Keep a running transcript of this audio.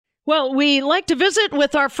Well, we like to visit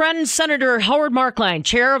with our friend Senator Howard Marklein,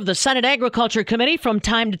 chair of the Senate Agriculture Committee, from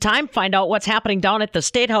time to time, find out what's happening down at the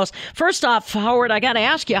State House. First off, Howard, I got to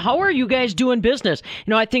ask you, how are you guys doing business?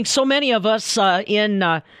 You know, I think so many of us in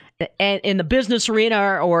the business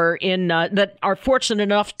arena or in that are fortunate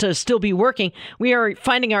enough to still be working, we are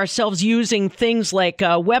finding ourselves using things like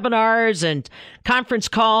webinars and conference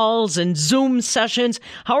calls and Zoom sessions.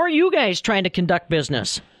 How are you guys trying to conduct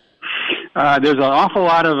business? There's an awful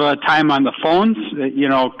lot of time on the phones,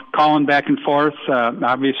 calling back and forth,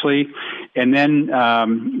 obviously, and then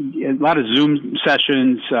a lot of Zoom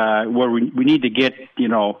sessions where we need to get,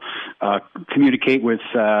 communicate with,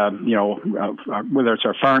 whether it's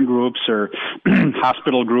our farm groups or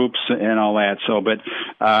hospital groups and all that. So, but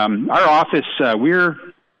our office,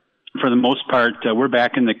 for the most part, we're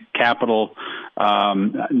back in the Capitol.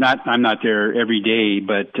 I'm not there every day,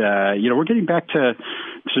 but we're getting back to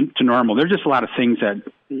normal. There's just a lot of things that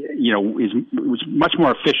was much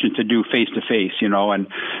more efficient to do face to face, and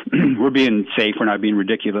we're being safe. We're not being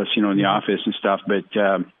ridiculous, in the office and stuff. But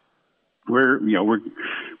we're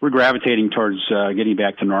gravitating towards getting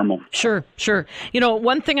back to normal. Sure.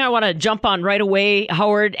 One thing I want to jump on right away,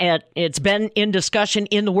 Howard, it's been in discussion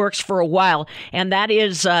in the works for a while, and that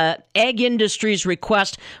is ag industry's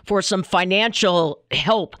request for some financial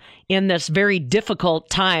help in this very difficult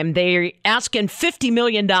time. They're asking $50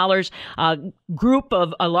 million,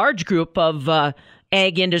 a large group of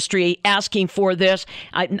ag industry asking for this.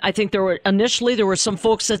 I think there were some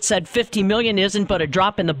folks that said 50 million isn't but a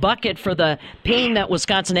drop in the bucket for the pain that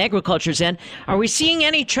Wisconsin agriculture's in. Are we seeing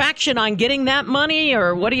any traction on getting that money,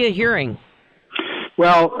 or what are you hearing?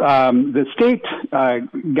 Well, the state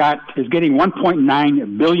is getting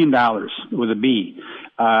 $1.9 billion with a B.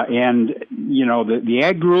 And the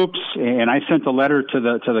ag groups, and I sent a letter to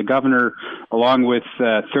the governor along with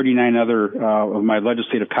 39 other of my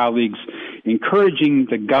legislative colleagues, encouraging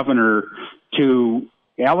the governor to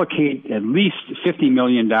allocate at least $50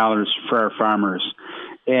 million for our farmers.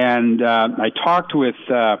 And I talked with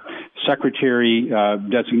Secretary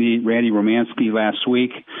designee Randy Romanski last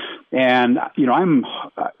week, and I'm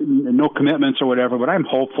no commitments or whatever, but I'm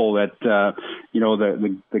hopeful that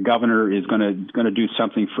the governor is going to do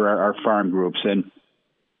something for our farm groups. And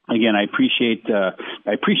again, I appreciate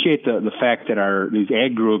the fact that these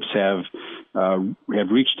ag groups have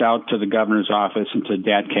reached out to the governor's office and to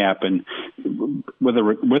DATCAP, and with a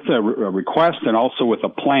request and also with a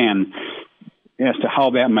plan as to how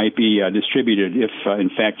that might be distributed if, in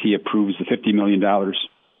fact, he approves the $50 million.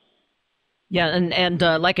 Yeah, and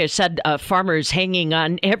like I said, farmers hanging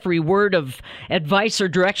on every word of advice or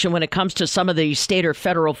direction when it comes to some of the state or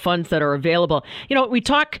federal funds that are available. We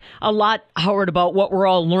talk a lot, Howard, about what we're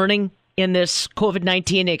all learning in this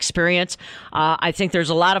COVID-19 experience. I think there's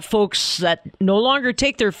a lot of folks that no longer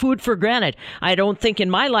take their food for granted. I don't think in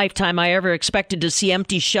my lifetime I ever expected to see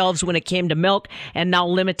empty shelves when it came to milk, and now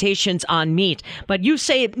limitations on meat. But you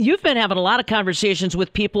say you've been having a lot of conversations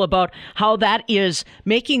with people about how that is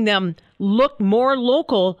making them look more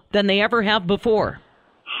local than they ever have before.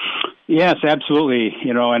 Yes, absolutely.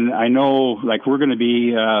 And I know, like, we're going to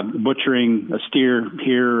be butchering a steer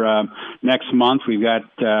here next month. We've got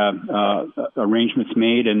arrangements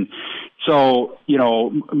made, and so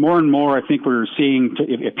more and more, I think we're seeing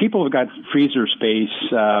if people have got freezer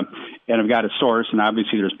space and have got a source, and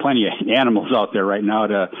obviously there's plenty of animals out there right now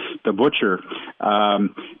to butcher.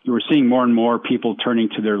 We're seeing more and more people turning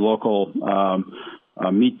to their local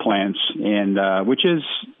meat plants, and which is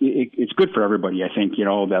it's good for everybody. I think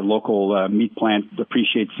that local meat plant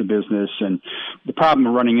appreciates the business, and the problem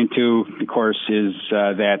we're running into, of course, is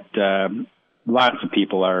that lots of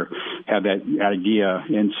people have that idea,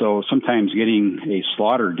 and so sometimes getting a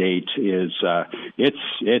slaughter date is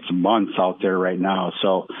it's months out there right now.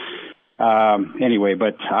 So anyway,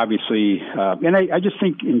 but obviously, and I just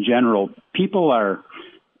think in general,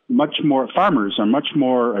 farmers are much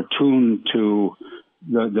more attuned to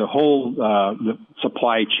the whole the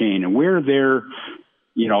supply chain, and where they're,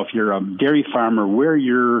 if you're a dairy farmer, where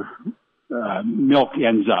your milk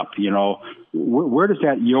ends up, where does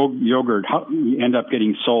that yogurt end up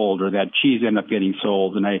getting sold, or that cheese end up getting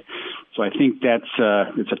sold? And so I think it's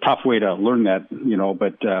a tough way to learn that,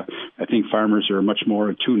 but I think farmers are much more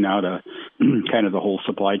attuned now to kind of the whole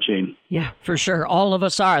supply chain. Yeah, for sure. All of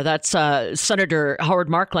us are. That's Senator Howard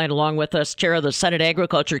Marklein along with us, chair of the Senate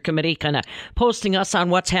Agriculture Committee, kind of posting us on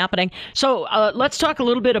what's happening. So let's talk a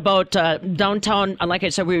little bit about downtown. Like I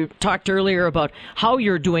said, we talked earlier about how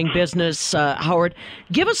you're doing business, Howard.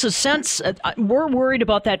 Give us a sense. We're worried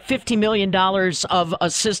about that $50 million of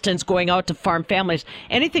assistance going out to farm families.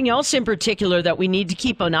 Anything else in particular that we need to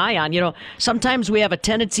keep an eye on? You know, sometimes we have a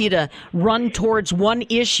tendency to run towards one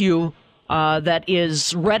issue that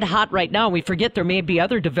is red hot right now. We forget there may be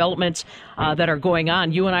other developments that are going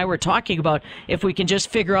on. You and I were talking about if we can just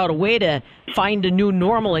figure out a way to find a new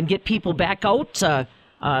normal and get people back out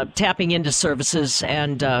tapping into services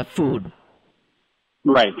and food.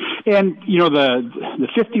 Right. And, you know, the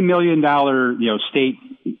 $50 million, state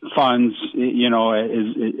funds,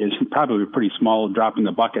 is probably a pretty small drop in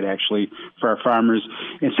the bucket, actually, for our farmers.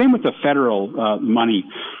 And same with the federal money.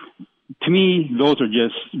 To me, those are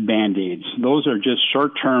just Band-Aids. Those are just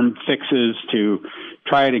short-term fixes to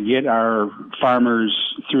try to get our farmers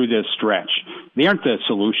through this stretch. They aren't the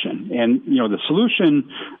solution. And, the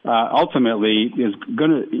solution ultimately is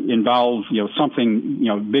going to involve, something,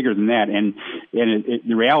 bigger than that. And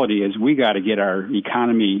the reality is we got to get our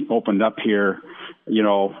economy opened up here,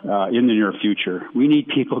 in the near future. We need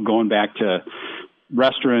people going back to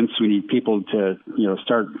restaurants. We need people to,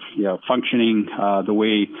 start, functioning the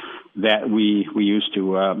way that we used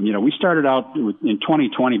to. We started out in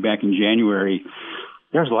 2020 back in January.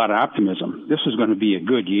 There's a lot of optimism. This was going to be a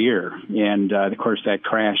good year. And, of course, that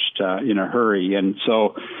crashed in a hurry. And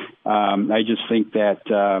so I just think that,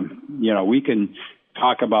 we can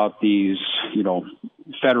talk about these,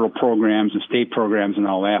 federal programs and state programs and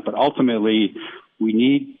all that, but ultimately we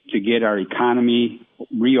need to get our economy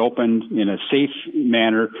reopened in a safe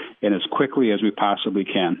manner and as quickly as we possibly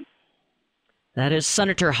can. That is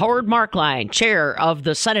Senator Howard Marklein, chair of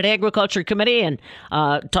the Senate Agriculture Committee, and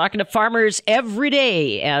talking to farmers every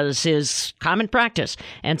day, as is common practice.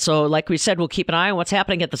 And so, like we said, we'll keep an eye on what's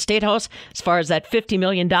happening at the State House. As far as that $50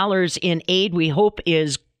 million in aid, we hope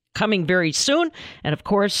is coming very soon. And of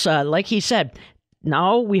course, like he said,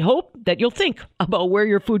 now we hope that you'll think about where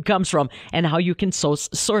your food comes from and how you can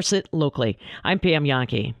source it locally. I'm Pam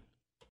Jahnke.